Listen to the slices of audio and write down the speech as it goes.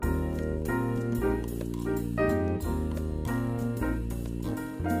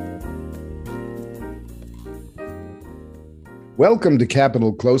Welcome to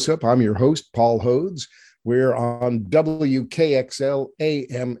Capital Close-Up. I'm your host, Paul Hodes. We're on WKXL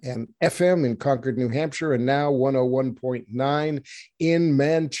AM and FM in Concord, New Hampshire, and now 101.9 in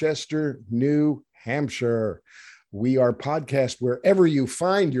Manchester, New Hampshire. We are podcast wherever you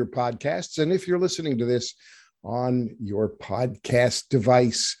find your podcasts. And if you're listening to this on your podcast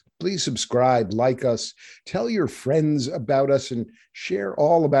device, please subscribe, like us, tell your friends about us, and share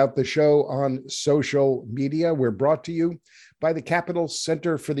all about the show on social media. We're brought to you by the Capitol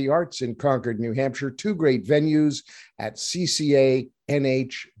Center for the Arts in Concord, New Hampshire. Two great venues at ccanh.com.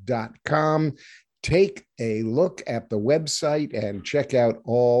 Take a look at the website and check out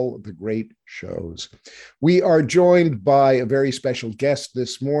all the great shows. We are joined by a very special guest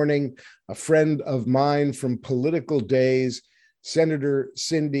this morning, a friend of mine from political days, Senator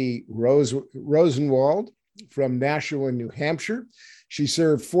Cindy Rosenwald from Nashua, New Hampshire. She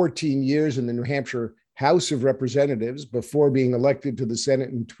served 14 years in the New Hampshire House of Representatives before being elected to the Senate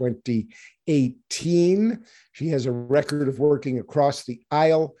in 2018. She has a record of working across the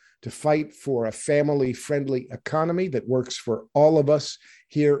aisle to fight for a family-friendly economy that works for all of us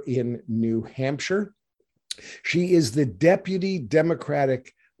here in New Hampshire. She is the Deputy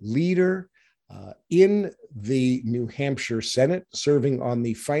Democratic Leader in the New Hampshire Senate, serving on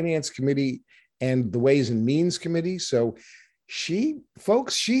the Finance Committee and the Ways and Means Committee. So she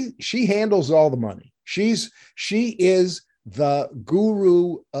handles all the money. She is the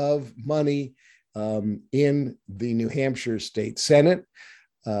guru of money in the New Hampshire State Senate.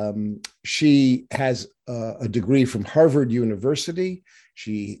 She has a degree from Harvard University.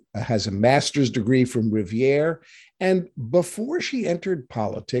 She has a master's degree from Rivier. And before she entered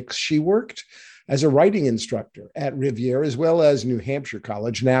politics, she worked as a writing instructor at Rivier, as well as New Hampshire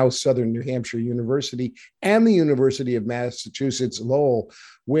College, now Southern New Hampshire University, and the University of Massachusetts Lowell,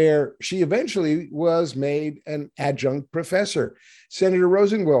 where she eventually was made an adjunct professor. Senator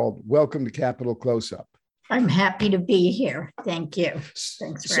Rosenwald, welcome to Capital Close-Up. I'm happy to be here. Thank you.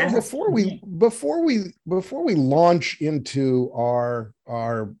 Thanks for asking. Before we launch into our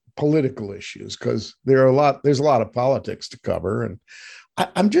political issues, because there's a lot of politics to cover, and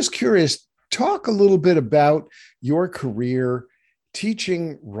I'm just curious. Talk a little bit about your career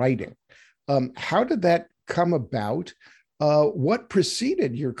teaching writing. How did that come about? What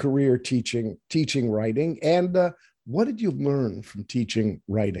preceded your career teaching writing, and what did you learn from teaching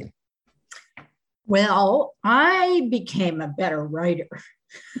writing? Well, I became a better writer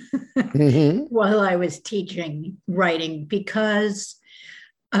while I was teaching writing because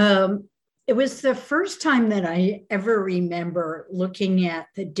it was the first time that I ever remember looking at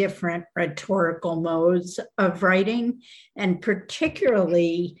the different rhetorical modes of writing, and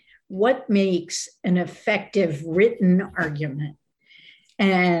particularly what makes an effective written argument.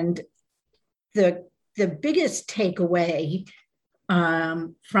 And the biggest takeaway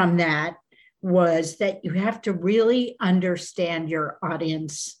from that was that you have to really understand your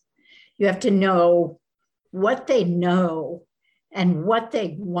audience. You have to know what they know and what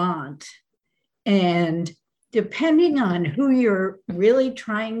they want. And depending on who you're really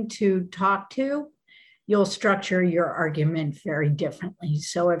trying to talk to, you'll structure your argument very differently.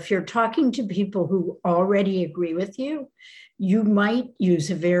 So if you're talking to people who already agree with you, you might use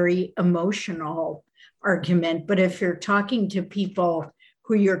a very emotional argument. But if you're talking to people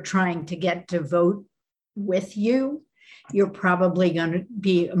who you're trying to get to vote with you, you're probably going to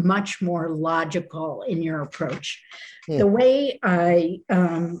be much more logical in your approach. The way I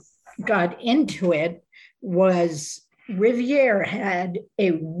got into it was Rivier had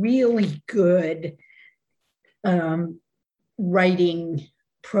a really good writing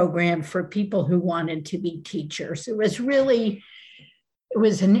program for people who wanted to be teachers. It was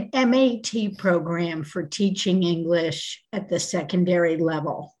an MAT program for teaching English at the secondary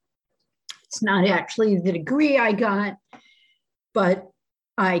level. It's not actually the degree I got, but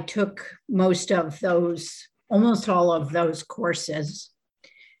I took almost all of those courses.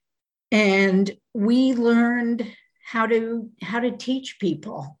 And we learned how to teach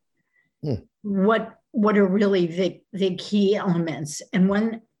people what are really the key elements. And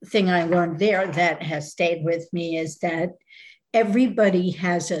one thing I learned there that has stayed with me is that everybody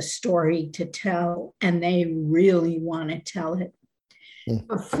has a story to tell, and they really want to tell it.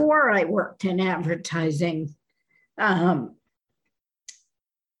 Before I worked in advertising in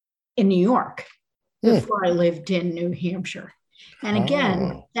New York, before I lived in New Hampshire. And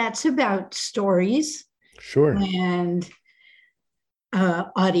again, that's about stories, sure, and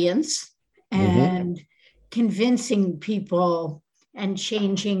audience, and convincing people and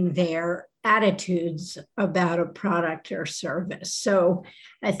changing their attitudes about a product or service. So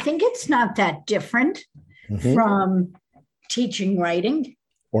I think it's not that different from teaching writing.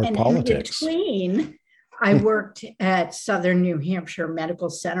 Or and politics. In between, I worked at Southern New Hampshire Medical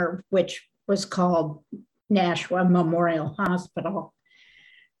Center, which was called Nashua Memorial Hospital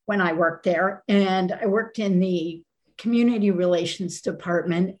when I worked there. And I worked in the community relations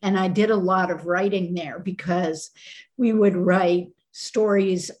department, and I did a lot of writing there because we would write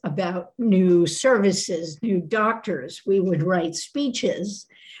stories about new services, new doctors. We would write speeches.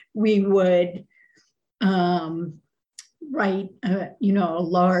 We would write, a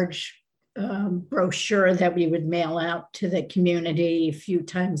large brochure that we would mail out to the community a few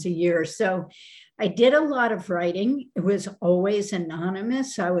times a year. So I did a lot of writing. It was always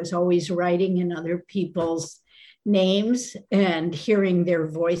anonymous. I was always writing in other people's names and hearing their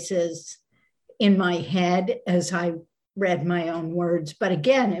voices in my head as I read my own words. But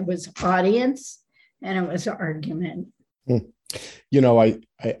again, it was audience and it was argument.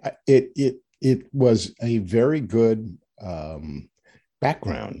 It was a very good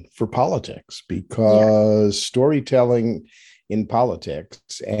background for politics, because storytelling in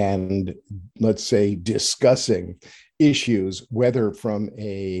politics and, let's say, discussing issues, whether from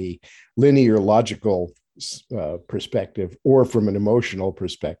a linear logical perspective or from an emotional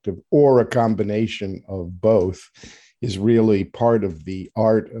perspective or a combination of both, is really part of the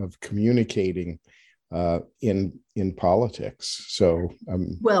art of communicating in politics. So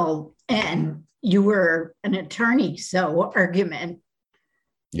well, and you were an attorney, so argument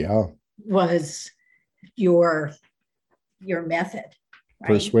was your method,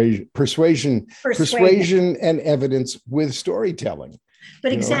 right? Persuasion and evidence with storytelling.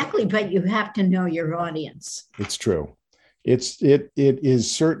 But exactly, but you have to know your audience. It's true. It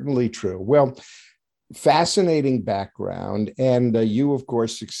is certainly true. Well, fascinating background. And you, of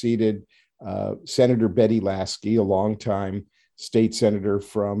course, succeeded Senator Betty Lasky, a longtime state senator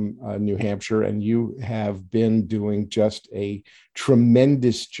from New Hampshire, and you have been doing just a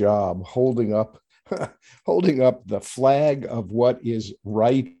tremendous job holding up the flag of what is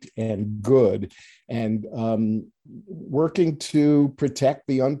right and good, and working to protect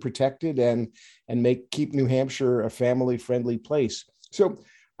the unprotected and keep New Hampshire a family-friendly place. So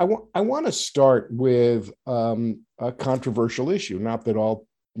I want to start with a controversial issue. Not that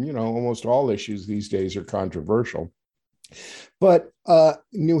almost all issues these days are controversial, but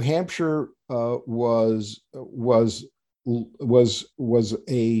New Hampshire was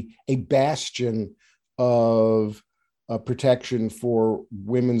a bastion of protection for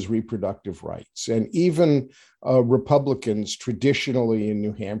women's reproductive rights, and even Republicans traditionally in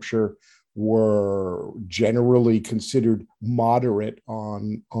New Hampshire were generally considered moderate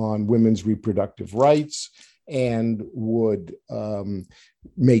on women's reproductive rights, and would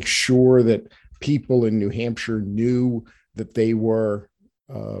make sure that people in New Hampshire knew that they were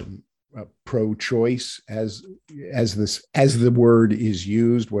pro-choice, as the word is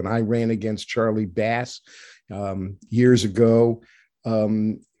used. When I ran against Charlie Bass years ago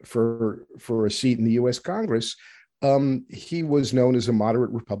for a seat in the U.S. Congress, he was known as a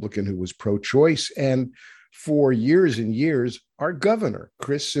moderate Republican who was pro-choice. And for years and years, our governor,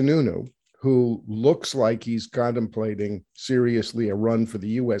 Chris Sununu, who looks like he's contemplating seriously a run for the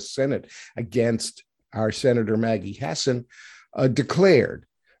U.S. Senate against our Senator Maggie Hassan, declared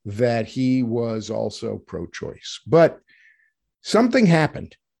that he was also pro-choice. But something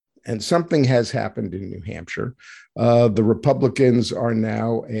happened, and something has happened in New Hampshire. The Republicans are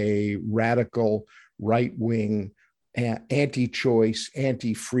now a radical right-wing, anti-choice,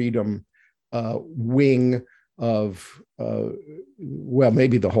 anti-freedom wing of,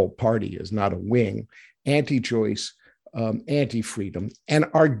 maybe the whole party is not a wing, anti-choice, anti-freedom. And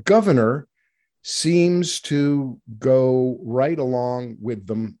our governor seems to go right along with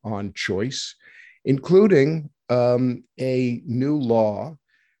them on choice, including a new law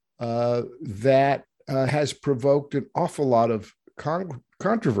that has provoked an awful lot of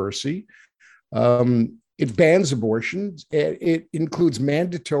controversy. It bans abortion. It includes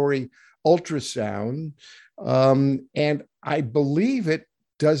mandatory ultrasound. And I believe it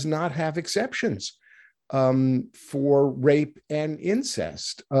does not have exceptions for rape and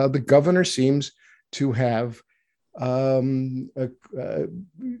incest. The governor seems to have,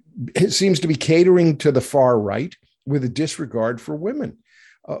 it seems to be catering to the far right with a disregard for women.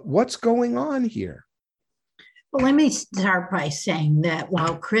 What's going on here? Well, let me start by saying that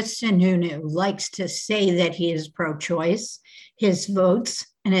while Chris Sununu likes to say that he is pro-choice, his votes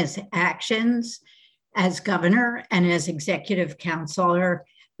and his actions as governor and as executive counselor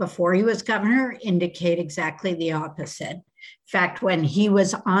before he was governor indicate exactly the opposite. In fact, when he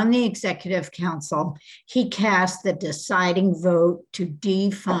was on the executive council, he cast the deciding vote to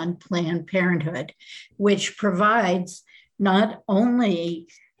defund Planned Parenthood, which provides not only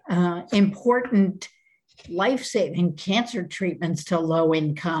important life-saving cancer treatments to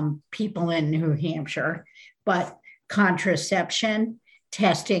low-income people in New Hampshire, but contraception,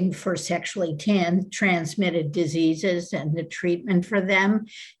 testing for sexually transmitted diseases and the treatment for them,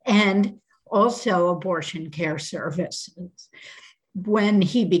 and also abortion care services. When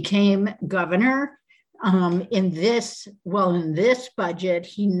he became governor, in this budget,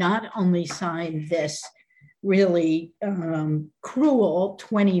 he not only signed this really cruel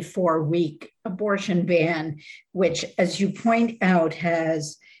 24-week abortion ban, which, as you point out,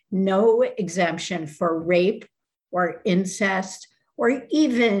 has no exemption for rape or incest, or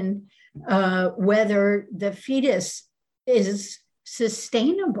even whether the fetus is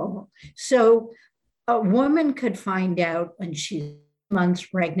sustainable. So a woman could find out when she's months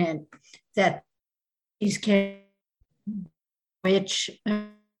pregnant that she's carrying, which I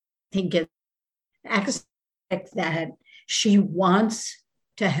think is that she wants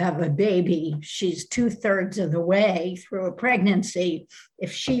to have a baby. She's 2/3 of the way through a pregnancy.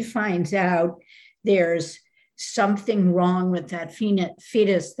 If she finds out there's something wrong with that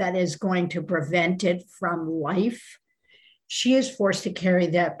fetus that is going to prevent it from life, she is forced to carry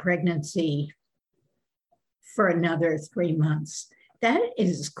that pregnancy for another 3 months. That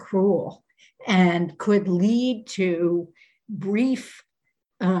is cruel and could lead to brief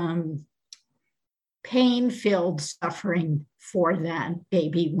pain-filled suffering for that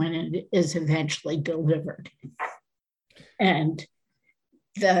baby when it is eventually delivered. And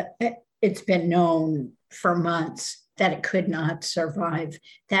it's been known for months that it could not survive.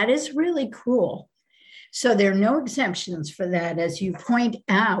 That is really cruel. So there are no exemptions for that. As you point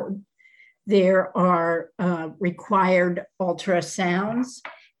out, there are required ultrasounds.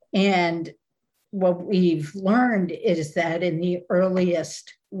 And what we've learned is that in the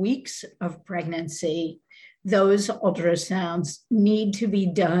earliest weeks of pregnancy, those ultrasounds need to be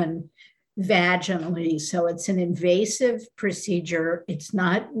done vaginally. So it's an invasive procedure. It's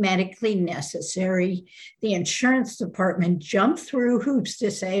not medically necessary. The insurance department jumped through hoops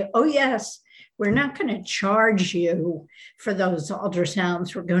to say, oh, yes, we're not going to charge you for those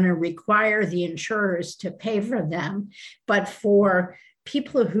ultrasounds. We're going to require the insurers to pay for them. But for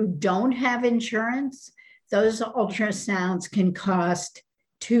people who don't have insurance, those ultrasounds can cost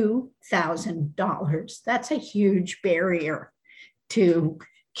 $2,000. That's a huge barrier to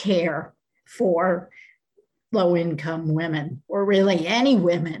care for low-income women, or really any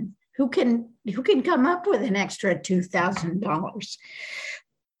women who can come up with an extra $2,000.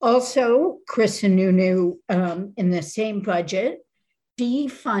 Also, Chris Sununu, in the same budget,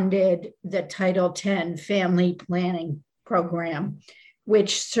 defunded the Title X family planning program,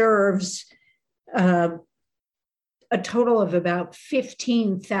 which serves a total of about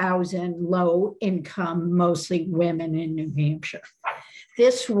 15,000 low-income, mostly women in New Hampshire.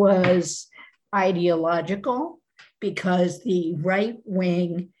 This was ideological because the right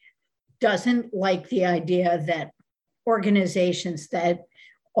wing doesn't like the idea that organizations that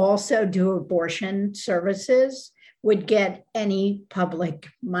also do abortion services would get any public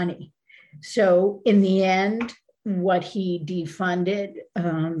money. So in the end, what he defunded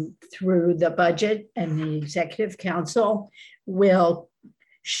through the budget and the executive council will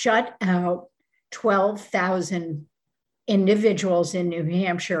shut out 12,000 individuals in New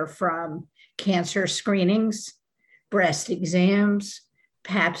Hampshire from cancer screenings, breast exams,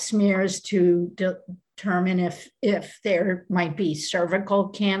 pap smears to determine if there might be cervical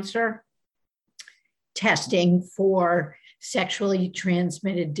cancer, testing for sexually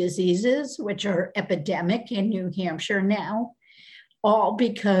transmitted diseases, which are epidemic in New Hampshire now, all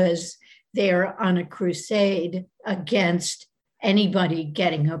because they're on a crusade against anybody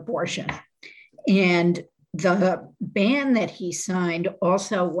getting abortion. And the ban that he signed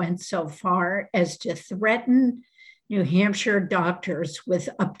also went so far as to threaten New Hampshire doctors with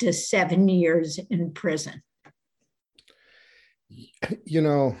up to 7 years in prison. You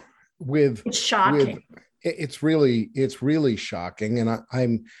know, it's shocking. It's really shocking,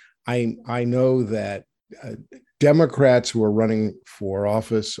 and I know that Democrats who are running for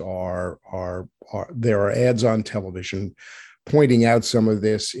office are there are ads on television pointing out some of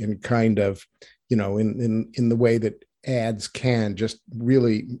this in kind of, you know, in the way that ads can, just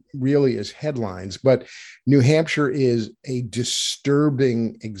really as headlines. But New Hampshire is a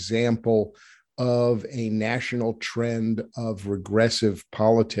disturbing example of a national trend of regressive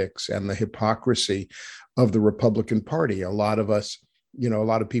politics and the hypocrisy of the Republican Party. A lot of us, you know, a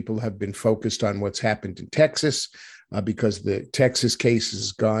lot of people have been focused on what's happened in Texas. because the Texas case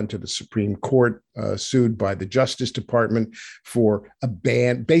has gone to the Supreme Court, sued by the Justice Department for a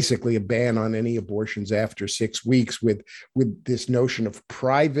ban, basically a ban on any abortions after 6 weeks, with this notion of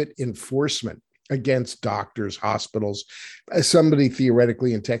private enforcement against doctors, hospitals. Somebody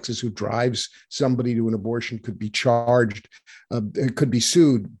theoretically in Texas who drives somebody to an abortion could be charged, could be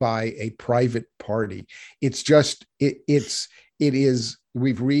sued by a private party. It's just, it is,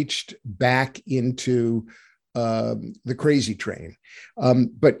 we've reached back into the crazy train.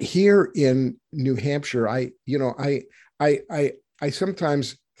 But here in New Hampshire, I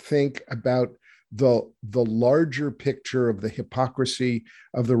sometimes think about the larger picture of the hypocrisy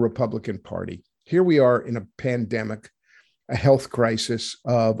of the Republican Party. Here we are in a pandemic, a health crisis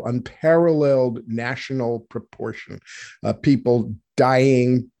of unparalleled national proportion, people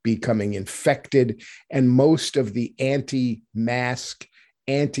dying, becoming infected, and most of the anti-mask,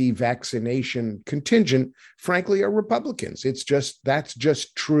 anti-vaccination contingent, frankly, are Republicans. That's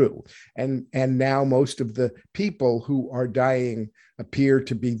just true. And now most of the people who are dying appear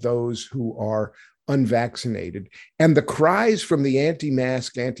to be those who are unvaccinated. And the cries from the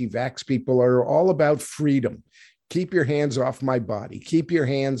anti-mask, anti-vax people are all about freedom. Keep your hands off my body. Keep your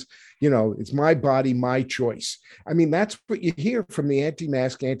hands, it's my body, my choice. I mean, that's what you hear from the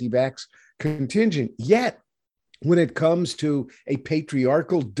anti-mask, anti-vax contingent. Yet, when it comes to a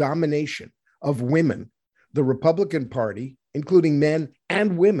patriarchal domination of women, the Republican Party, including men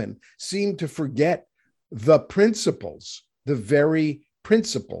and women, seem to forget the principles, the very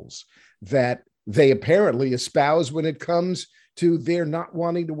principles that they apparently espouse when it comes to their not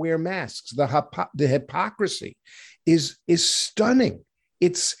wanting to wear masks. The hypocrisy is stunning.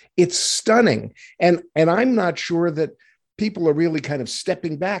 It's stunning. And I'm not sure that people are really kind of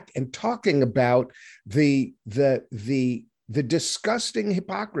stepping back and talking about the disgusting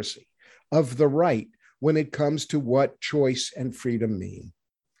hypocrisy of the right when it comes to what choice and freedom mean.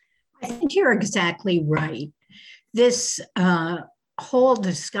 I think you're exactly right. This whole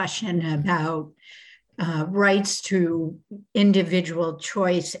discussion about rights to individual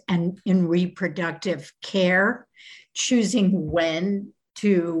choice and in reproductive care, choosing when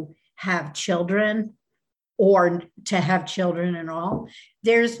to have children or to have children at all,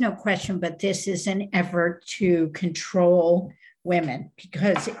 there's no question, but this is an effort to control women.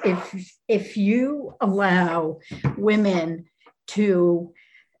 Because if you allow women to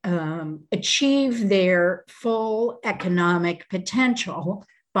achieve their full economic potential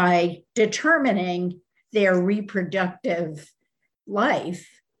by determining their reproductive life,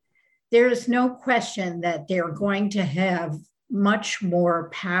 there's no question that they're going to have much more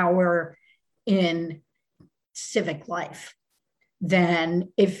power in civic life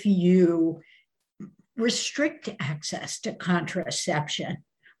than if you restrict access to contraception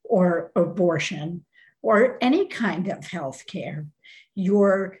or abortion or any kind of health care.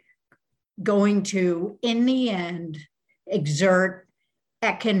 You're going to, in the end, exert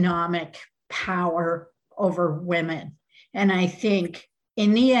economic power over women. And I think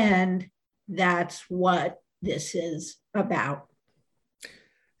in the end, that's what this is about.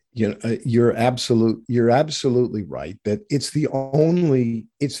 You're absolutely right that it's the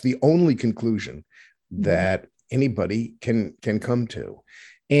only conclusion that anybody can come to.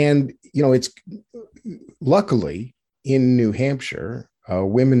 And it's luckily in New Hampshire,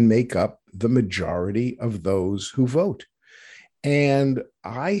 women make up the majority of those who vote. And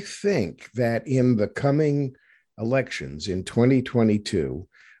I think that in the coming elections in 2022,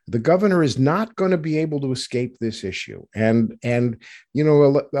 the governor is not going to be able to escape this issue. And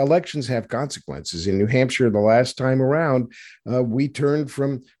elections have consequences. In New Hampshire, the last time around,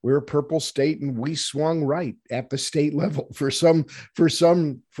 we're a purple state and we swung right at the state level. For some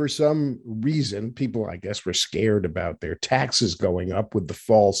reason, people, I guess, were scared about their taxes going up with the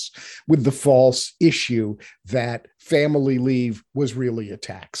false issue that family leave was really a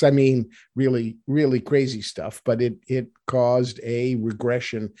tax. I mean, really, really crazy stuff, but it caused a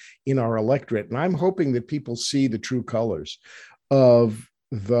regression in our electorate. And I'm hoping that people see the true colors of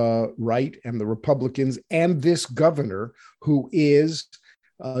the right and the Republicans and this governor who is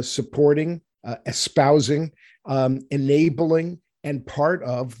supporting, espousing, enabling, and part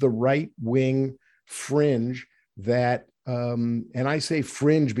of the right-wing fringe that, and I say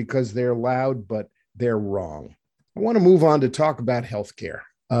fringe because they're loud, but they're wrong. I want to move on to talk about healthcare.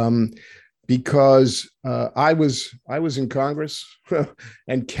 Because I was in Congress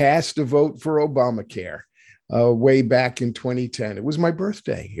and cast a vote for Obamacare way back in 2010. It was my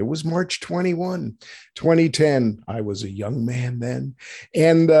birthday. It was March 21, 2010. I was a young man then.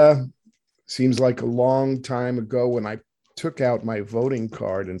 And seems like a long time ago when I took out my voting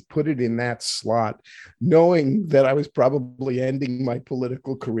card and put it in that slot, knowing that I was probably ending my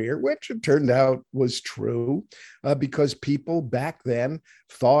political career, which it turned out was true, because people back then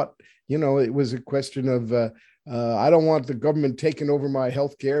thought, it was a question of, I don't want the government taking over my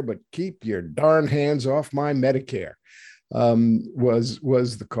health care, but keep your darn hands off my Medicare,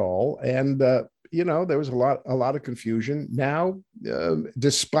 was the call. And there was a lot of confusion. Now,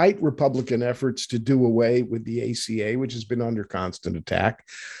 despite Republican efforts to do away with the ACA, which has been under constant attack,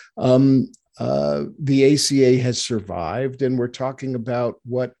 the ACA has survived, and we're talking about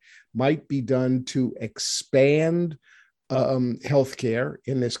what might be done to expand healthcare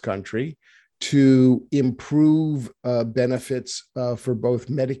in this country, to improve benefits for both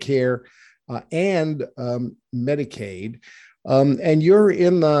Medicare and Medicaid. And you're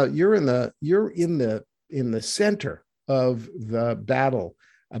in the center of the battle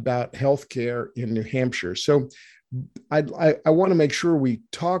about healthcare in New Hampshire. So I want to make sure we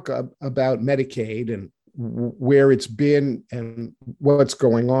talk about Medicaid and where it's been and what's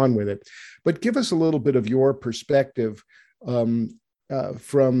going on with it. But give us a little bit of your perspective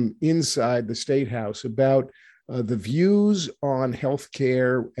from inside the State House about the views on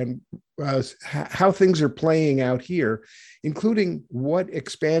healthcare and how things are playing out here, including what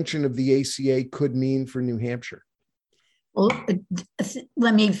expansion of the ACA could mean for New Hampshire. Well,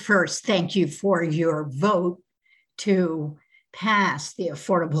 let me first thank you for your vote to pass the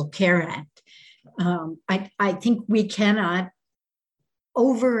Affordable Care Act. I think we cannot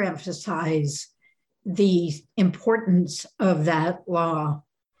overemphasize the importance of that law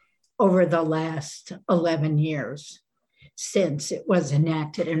over the last 11 years since it was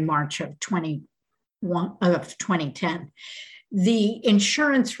enacted in March of 2010. The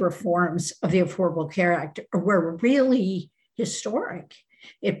insurance reforms of the Affordable Care Act were really historic.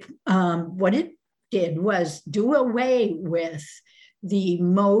 What it did was do away with the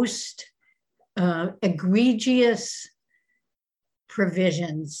most egregious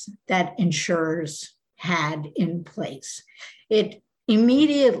provisions that insurers had in place. It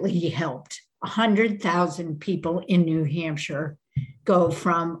immediately helped 100,000 people in New Hampshire go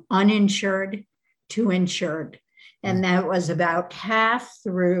from uninsured to insured. And that was about half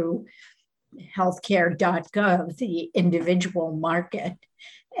through healthcare.gov, the individual market,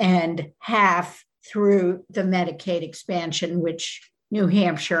 and half through the Medicaid expansion, which New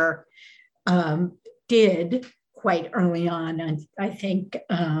Hampshire did quite early on. And I think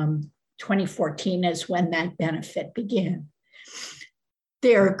 2014 is when that benefit began.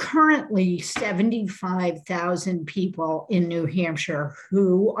 There are currently 75,000 people in New Hampshire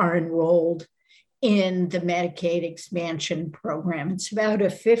who are enrolled in the Medicaid expansion program. It's about a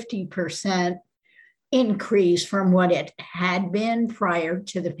 50% increase from what it had been prior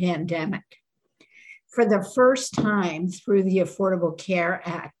to the pandemic. For the first time through the Affordable Care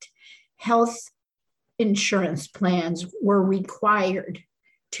Act, health insurance plans were required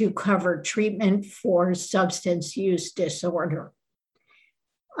to cover treatment for substance use disorder.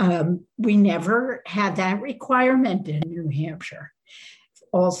 We never had that requirement in New Hampshire.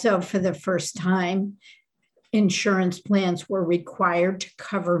 Also, for the first time, insurance plans were required to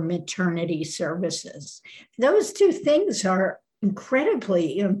cover maternity services. Those two things are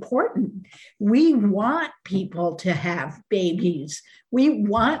incredibly important. We want people to have babies. We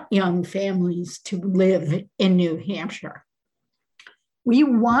want young families to live in New Hampshire. We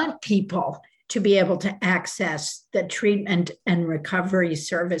want people to be able to access the treatment and recovery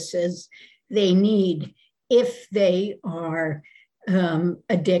services they need if they are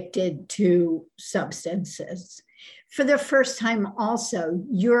addicted to substances. For the first time also,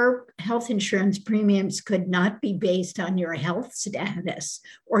 your health insurance premiums could not be based on your health status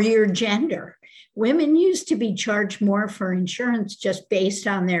or your gender. Women used to be charged more for insurance just based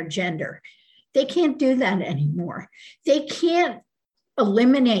on their gender. They can't do that anymore. They can't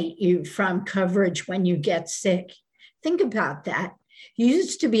eliminate you from coverage when you get sick. Think about that. You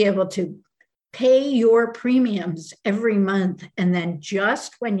used to be able to pay your premiums every month, and then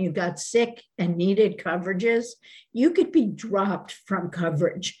just when you got sick and needed coverages, you could be dropped from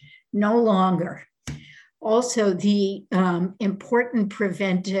coverage. No longer. Also, the important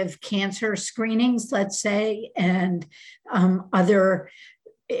preventive cancer screenings, let's say, and other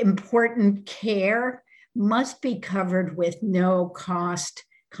important care must be covered with no cost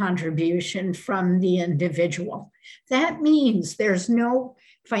contribution from the individual. That means there's no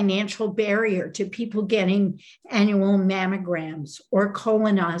financial barrier to people getting annual mammograms or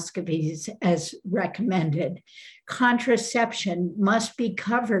colonoscopies as recommended. Contraception must be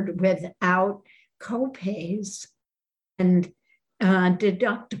covered without copays. And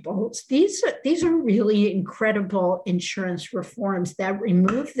deductibles. These are really incredible insurance reforms that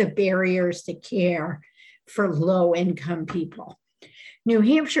remove the barriers to care for low income people. New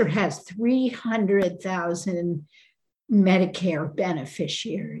Hampshire has 300,000 Medicare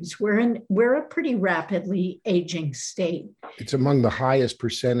beneficiaries. We're a pretty rapidly aging state. It's among the highest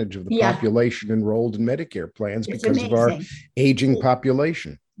percentage of the population enrolled in Medicare plans because of our aging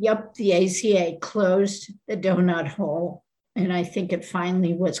population. Yep, the ACA closed the donut hole, and I think it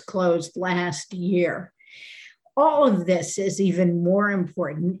finally was closed last year. All of this is even more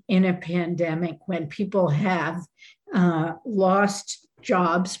important in a pandemic when people have lost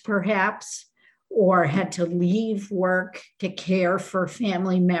jobs, perhaps, or had to leave work to care for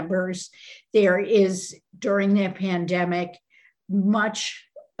family members. There is, during the pandemic, much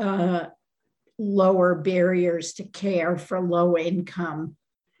lower barriers to care for low income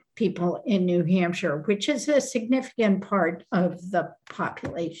people in New Hampshire, which is a significant part of the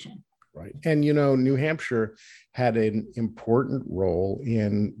population. Right. And, you know, New Hampshire had an important role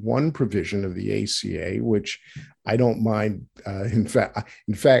in one provision of the ACA, which I don't mind. In fact,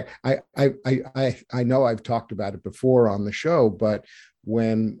 I know I've talked about it before on the show, but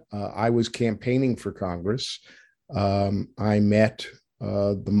when I was campaigning for Congress, I met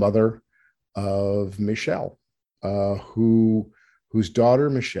the mother of Michelle, whose daughter,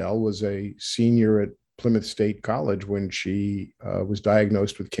 Michelle, was a senior at Plymouth State College when she was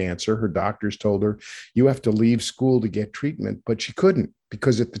diagnosed with cancer. Her doctors told her, you have to leave school to get treatment, but she couldn't,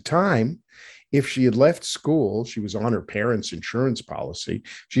 because at the time, if she had left school, she was on her parents' insurance policy.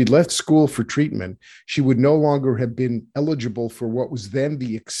 She had left school for treatment. She would no longer have been eligible for what was then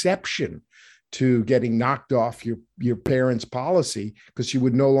the exception to getting knocked off your parents' policy, because she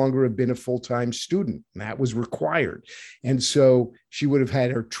would no longer have been a full-time student. And that was required. And so she would have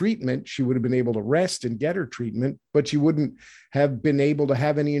had her treatment. She would have been able to rest and get her treatment, but she wouldn't have been able to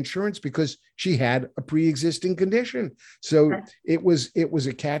have any insurance because she had a pre-existing condition. So it was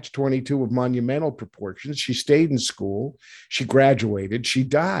a catch-22 of monumental proportions. She stayed in school. She graduated. She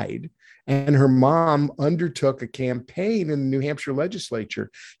died. And her mom undertook a campaign in the New Hampshire legislature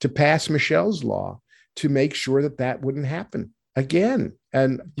to pass Michelle's law to make sure that that wouldn't happen again.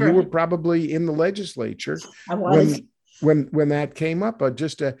 And you were probably in the legislature when that came up.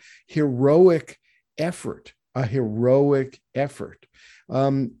 Just a heroic effort,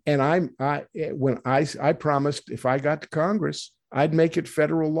 And I promised if I got to Congress, I'd make it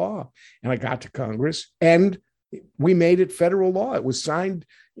federal law. And I got to Congress, and we made it federal law. It was signed.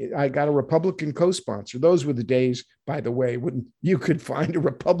 I got a Republican co-sponsor. Those were the days, by the way, when you could find a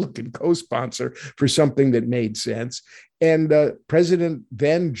Republican co-sponsor for something that made sense. And President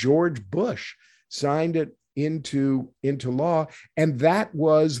then George Bush signed it into law. And that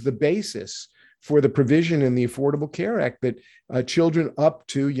was the basis for the provision in the Affordable Care Act that children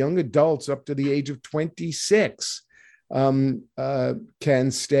young adults up to the age of 26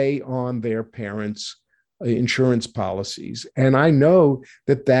 can stay on their parents' insurance policies. And I know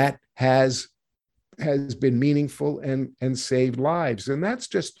that has been meaningful and saved lives. And that's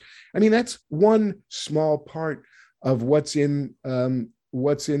that's one small part of what's in the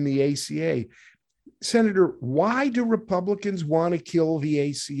ACA. Senator, why do Republicans want to kill the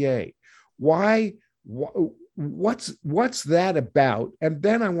ACA? What's that about? And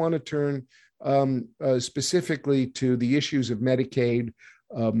then I want to turn specifically to the issues of Medicaid,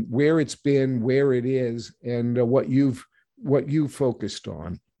 where it's been, where it is, and what you've focused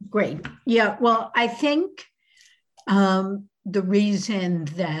on. Great. Yeah. Well, I think the reason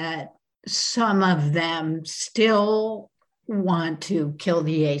that some of them still want to kill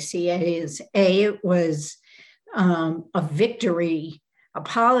the ACA is it was a victory, a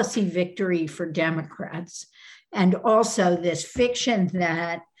policy victory for Democrats, and also this fiction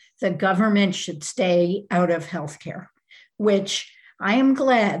that the government should stay out of healthcare, which I am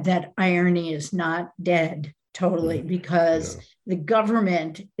glad that irony is not dead totally, because the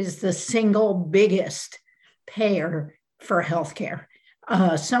government is the single biggest payer for healthcare.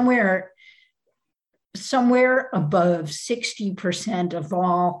 Somewhere above 60% of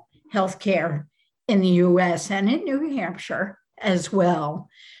all healthcare in the US and in New Hampshire as well,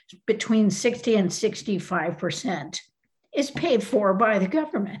 between 60 and 65% is paid for by the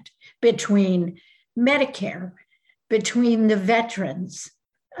government, between Medicare, between the veterans.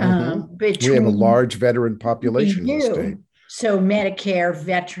 We have a large veteran population in the state. So Medicare,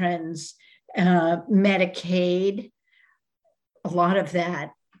 veterans, Medicaid, a lot of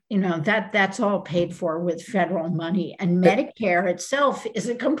that, that's all paid for with federal money. And Medicare itself is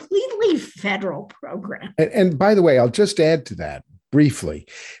a completely federal program. And by the way, I'll just add to that briefly,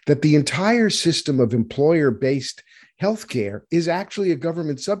 that the entire system of employer-based healthcare is actually a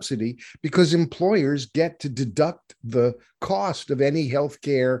government subsidy because employers get to deduct the cost of any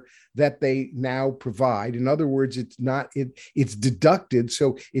healthcare that they now provide. In other words, it's deducted,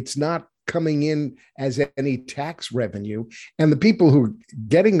 so it's not coming in as any tax revenue, and the people who are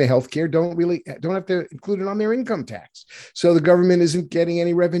getting the healthcare don't have to include it on their income tax. So the government isn't getting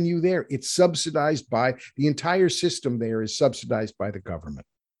any revenue there. It's subsidized by the entire system. There is subsidized by the government.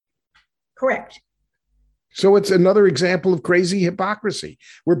 Correct. So it's another example of crazy hypocrisy.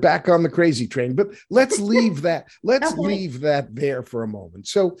 We're back on the crazy train, but let's leave that. Let's leave that there for a moment.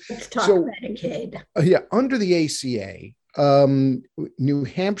 So let's talk Medicaid. Under the ACA, New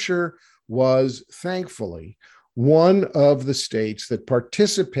Hampshire was thankfully one of the states that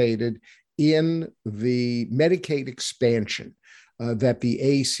participated in the Medicaid expansion that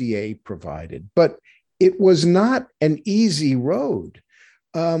the ACA provided. But it was not an easy road.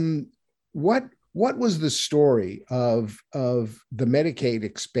 What was the story of the Medicaid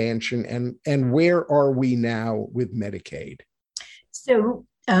expansion, and where are we now with Medicaid? So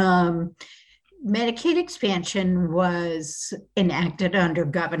Medicaid expansion was enacted under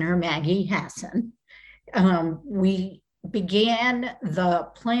Governor Maggie Hassan. We began the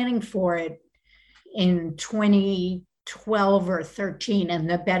planning for it in 2012 or 13, and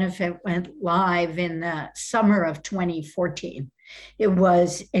the benefit went live in the summer of 2014. It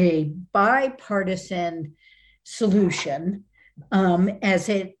was a bipartisan solution, as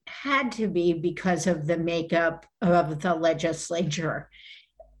it had to be because of the makeup of the legislature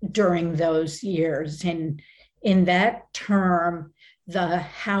during those years. And in that term, the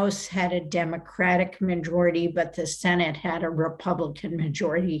House had a Democratic majority, but the Senate had a Republican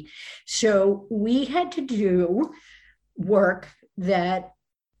majority. So we had to do work that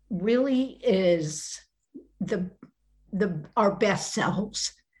really is our best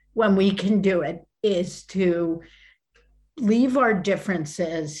selves when we can do it, is to leave our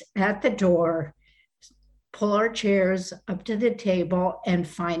differences at the door, pull our chairs up to the table, and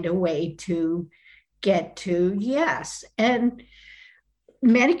find a way to get to yes. And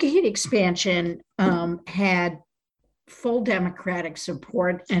Medicaid expansion had full Democratic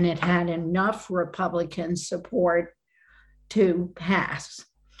support, and it had enough Republican support to pass.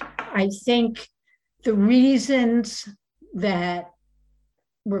 I think the reasons that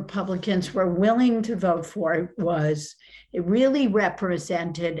Republicans were willing to vote for it was it really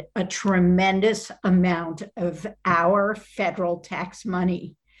represented a tremendous amount of our federal tax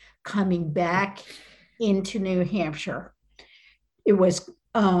money coming back into New Hampshire. It was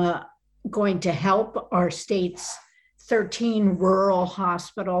going to help our state's 13 rural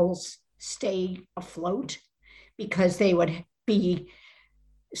hospitals stay afloat because they would be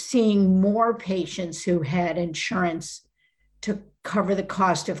seeing more patients who had insurance to cover the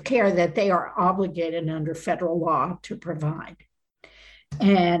cost of care that they are obligated under federal law to provide.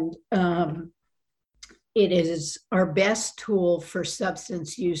 And it is our best tool for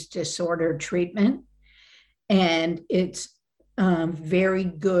substance use disorder treatment. And it's very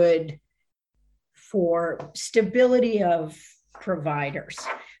good for stability of providers.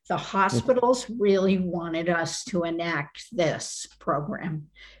 The hospitals really wanted us to enact this program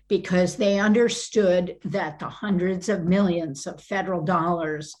because they understood that the hundreds of millions of federal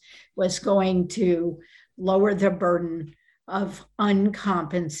dollars was going to lower the burden of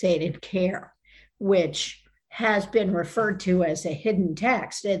uncompensated care, which has been referred to as a hidden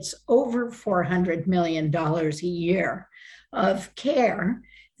tax. It's over $400 million a year of care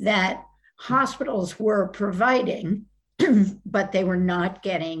that hospitals were providing, but they were not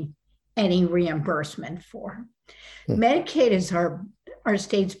getting any reimbursement for. Medicaid is our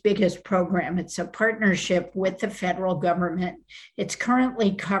state's biggest program. It's a partnership with the federal government. It's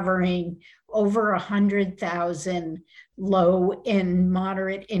currently covering over 100,000 low and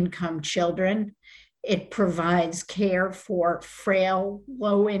moderate income children. It provides care for frail,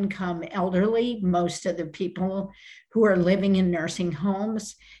 low-income elderly. Most of the people who are living in nursing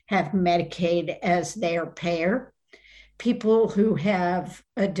homes have Medicaid as their payer. People who have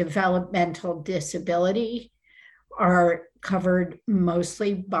a developmental disability are covered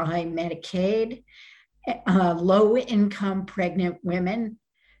mostly by Medicaid. Low-income pregnant women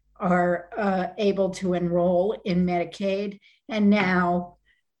are able to enroll in Medicaid, and now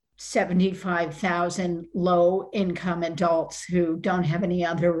 75,000 low-income adults who don't have any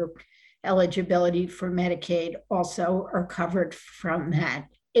other eligibility for Medicaid also are covered from that.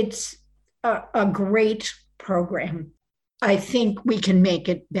 It's a great program. I think we can make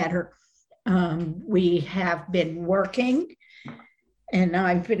it better. We have been working, and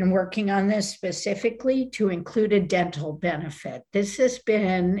I've been working on this specifically to include a dental benefit. This has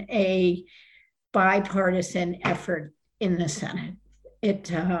been a bipartisan effort in the Senate.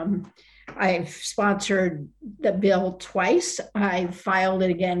 I've sponsored the bill twice. I filed it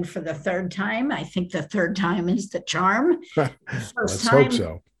again for the third time. I think the third time is the charm. Let's hope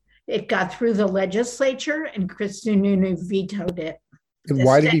so. It got through the legislature and Chris Sununu vetoed it. And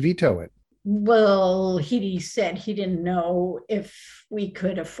why did he veto it? Well, he said he didn't know if we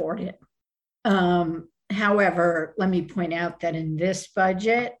could afford it. However, let me point out that in this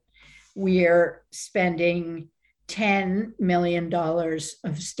budget, we're spending $10 million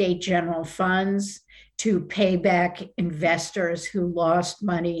of state general funds to pay back investors who lost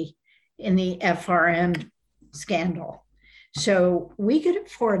money in the FRN scandal. So we could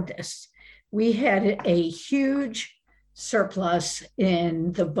afford this. We had a huge surplus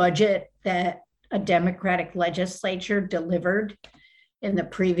in the budget that a Democratic legislature delivered in the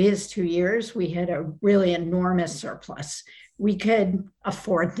previous 2 years. We had a really enormous surplus. We could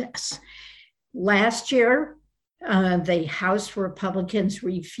afford this. Last year, the House Republicans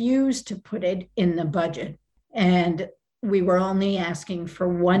refused to put it in the budget, and we were only asking for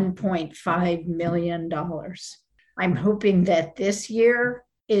 $1.5 million. I'm hoping that this year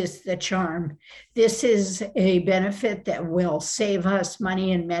is the charm. This is a benefit that will save us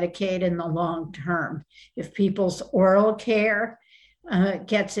money in Medicaid in the long term. If people's oral care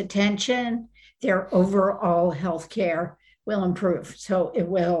gets attention, their overall health care will improve. So it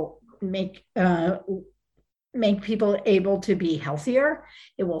will make people able to be healthier.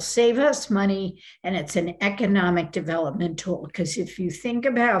 It will save us money, and it's an economic development tool. Because if you think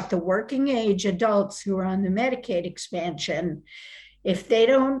about the working age adults who are on the Medicaid expansion, if they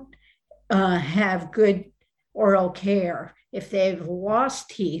don't have good oral care, if they've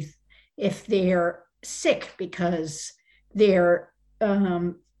lost teeth, if they're sick because their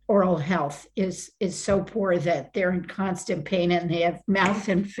oral health is so poor that they're in constant pain and they have mouth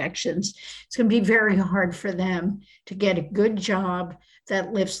infections, it's going to be very hard for them to get a good job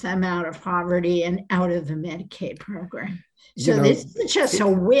that lifts them out of poverty and out of the Medicaid program. So this is just a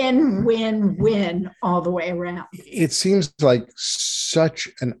win-win-win all the way around. It seems like such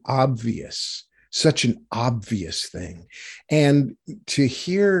an obvious thing. And to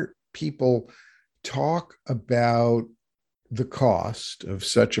hear people talk about the cost of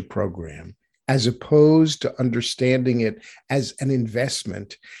such a program, as opposed to understanding it as an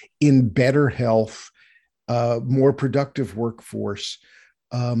investment in better health, more productive workforce,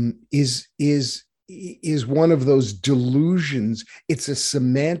 is one of those delusions. It's a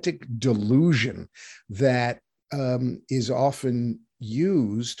semantic delusion that is often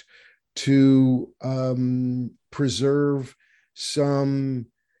used to preserve some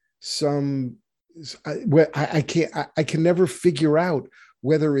I can never figure out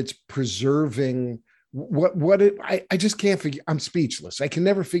whether it's preserving I just can't figure. I'm speechless. I can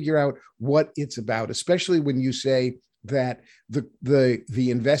never figure out what it's about, especially when you say that the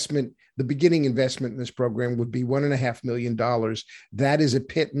investment, the beginning investment in this program would be $1.5 million. That is a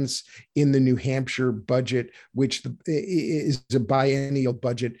pittance in the New Hampshire budget, which is a biennial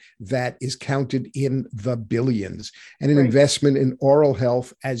budget that is counted in the billions. And an investment in oral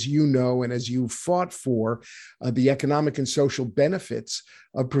health, as you know, and as you fought for, the economic and social benefits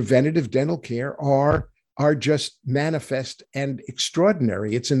of preventative dental care are just manifest and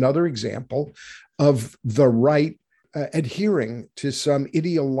extraordinary. It's another example of the right adhering to some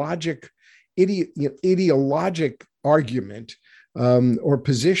ideologic argument or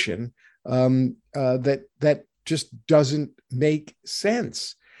position that just doesn't make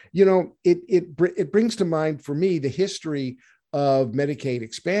sense. You know, it brings to mind for me the history of Medicaid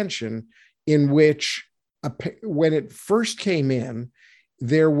expansion, in which when it first came in,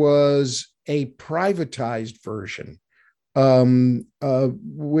 there was a privatized version,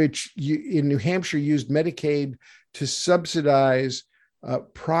 which in New Hampshire used Medicaid to subsidize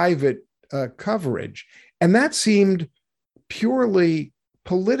private coverage. And that seemed purely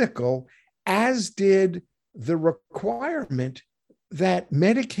political, as did the requirement that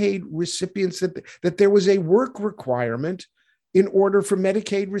Medicaid recipients, that there was a work requirement in order for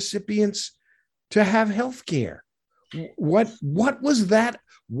Medicaid recipients to have health care. What was that?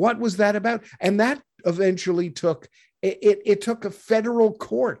 What was that about? And that eventually took a federal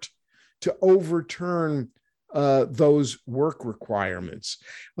court to overturn those work requirements.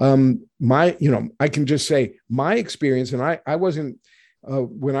 I can just say my experience, and I wasn't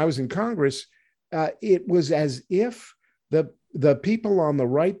when I was in Congress, it was as if the people on the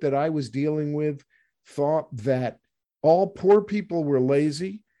right that I was dealing with thought that all poor people were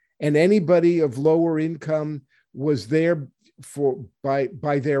lazy and anybody of lower income was there by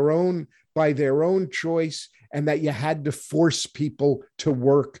their own choice and that you had to force people to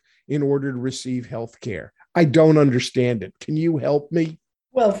work in order to receive health care. I don't understand it. Can you help me?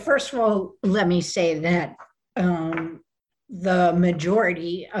 Well, first of all, let me say that the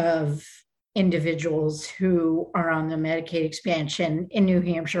majority of individuals who are on the Medicaid expansion in New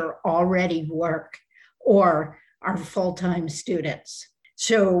Hampshire already work or are full-time students.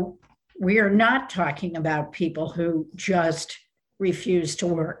 So we are not talking about people who just refuse to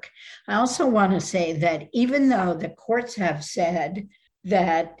work. I also want to say that even though the courts have said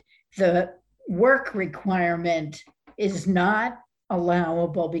that the work requirement is not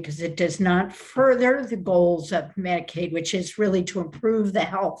allowable because it does not further the goals of Medicaid, which is really to improve the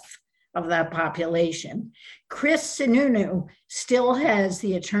health of that population, Chris Sununu still has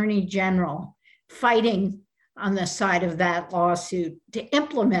the Attorney General fighting on the side of that lawsuit to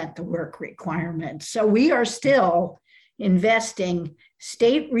implement the work requirement. So we are still investing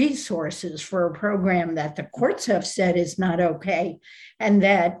state resources for a program that the courts have said is not okay, and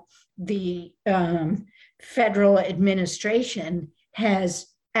that the federal administration has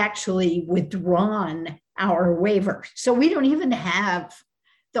actually withdrawn our waiver. So we don't even have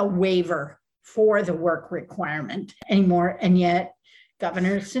the waiver for the work requirement anymore. And yet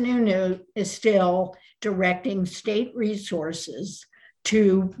Governor Sununu is still directing state resources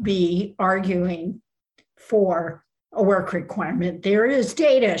to be arguing for a work requirement. There is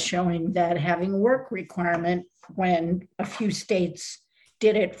data showing that having a work requirement, when a few states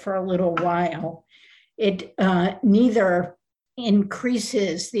did it for a little while, it neither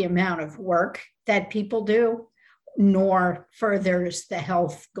increases the amount of work that people do, nor furthers the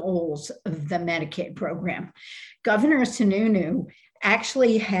health goals of the Medicaid program. Governor Sununu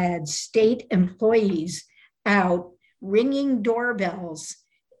actually had state employees out ringing doorbells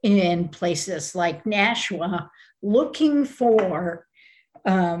in places like Nashua, looking for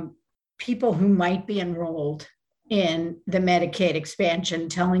people who might be enrolled in the Medicaid expansion,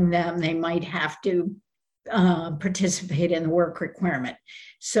 telling them they might have to participate in the work requirement.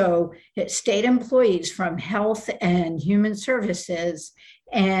 So state employees from Health and Human Services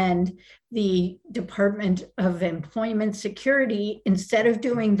and the Department of Employment Security, instead of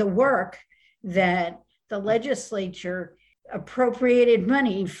doing the work that the legislature appropriated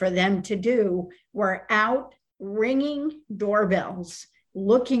money for them to do, were out ringing doorbells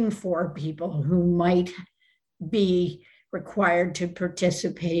looking for people who might be required to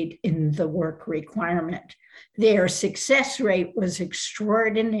participate in the work requirement. Their success rate was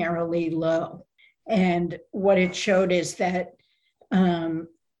extraordinarily low. And what it showed is that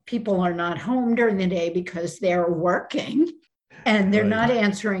people are not home during the day because they're working, and they're not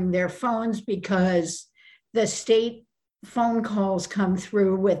answering their phones because the state phone calls come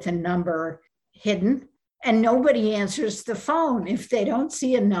through with a number hidden, and nobody answers the phone if they don't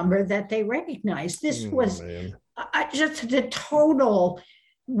see a number that they recognize. This was just a total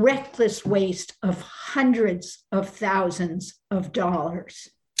reckless waste of hundreds of thousands of dollars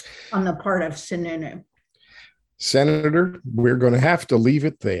on the part of Sununu. Senator, we're going to have to leave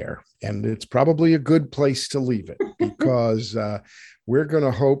it there. And it's probably a good place to leave it, because we're going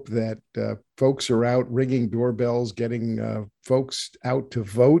to hope that folks are out ringing doorbells, getting folks out to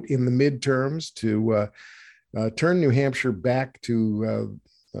vote in the midterms to turn New Hampshire back to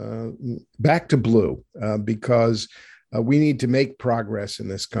blue, because we need to make progress in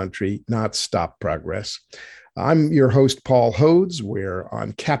this country, not stop progress. I'm your host, Paul Hodes. We're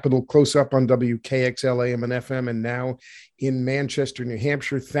on Capitol Close-Up on WKXL AM and FM, and now in Manchester, New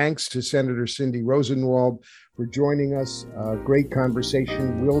Hampshire. Thanks to Senator Cindy Rosenwald for joining us. Great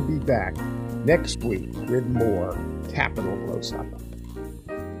conversation. We'll be back next week with more Capitol Close-Up.